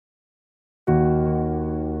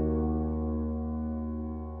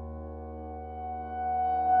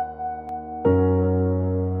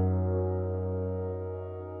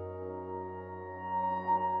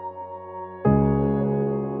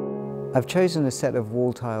I've chosen a set of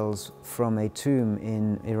wall tiles from a tomb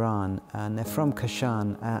in Iran, and they're from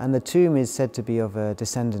Kashan, and the tomb is said to be of a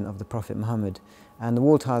descendant of the Prophet Muhammad, and the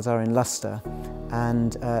wall tiles are in luster,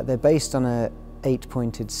 and they're based on a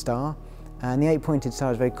 8-pointed star, and the 8-pointed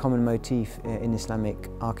star is a very common motif in Islamic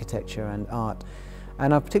architecture and art.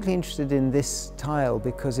 And I'm particularly interested in this tile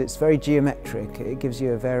because it's very geometric. It gives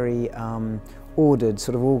you a very ordered,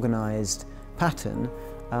 sort of organised pattern.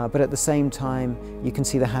 But at the same time, you can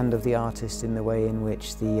see the hand of the artist in the way in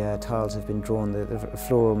which the tiles have been drawn, the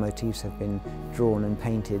floral motifs have been drawn and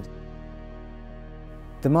painted.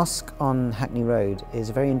 The mosque on Hackney Road is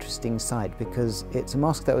a very interesting site because it's a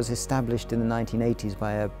mosque that was established in the 1980s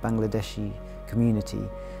by a Bangladeshi community.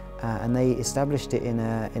 And they established it in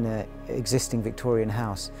an existing Victorian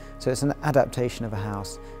house. So it's an adaptation of a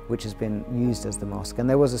house which has been used as the mosque. And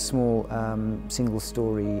there was a small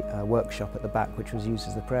single-storey workshop at the back which was used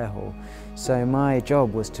as the prayer hall. So my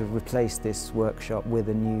job was to replace this workshop with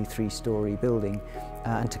a new 3-storey building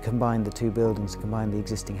and to combine the two buildings, to combine the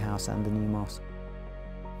existing house and the new mosque.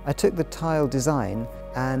 I took the tile design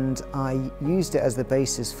and I used it as the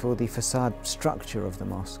basis for the facade structure of the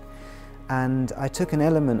mosque. And I took an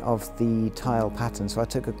element of the tile pattern, so I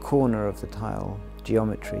took a corner of the tile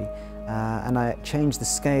geometry and I changed the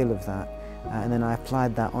scale of that and then I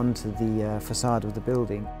applied that onto the facade of the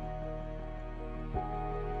building.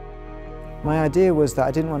 My idea was that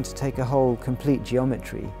I didn't want to take a whole complete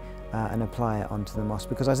geometry and apply it onto the mosque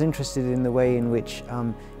because I was interested in the way in which,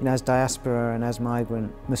 as diaspora and as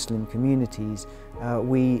migrant Muslim communities,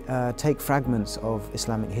 we take fragments of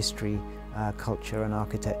Islamic history, culture and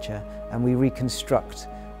architecture, and we reconstruct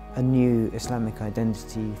a new Islamic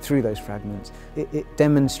identity through those fragments. It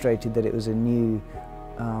demonstrated that it was a new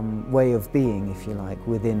way of being, if you like,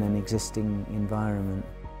 within an existing environment.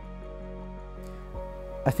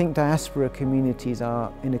 I think diaspora communities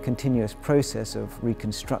are in a continuous process of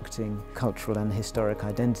reconstructing cultural and historic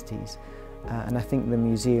identities. And I think the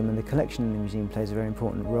museum and the collection in the museum plays a very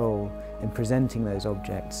important role in presenting those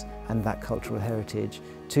objects and that cultural heritage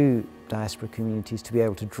to diaspora communities to be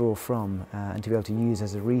able to draw from and to be able to use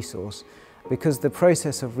as a resource. Because the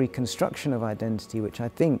process of reconstruction of identity, which I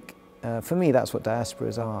think, for me, that's what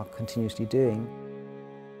diasporas are continuously doing.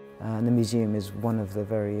 And the museum is one of the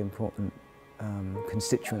very important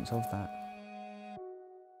constituents of that.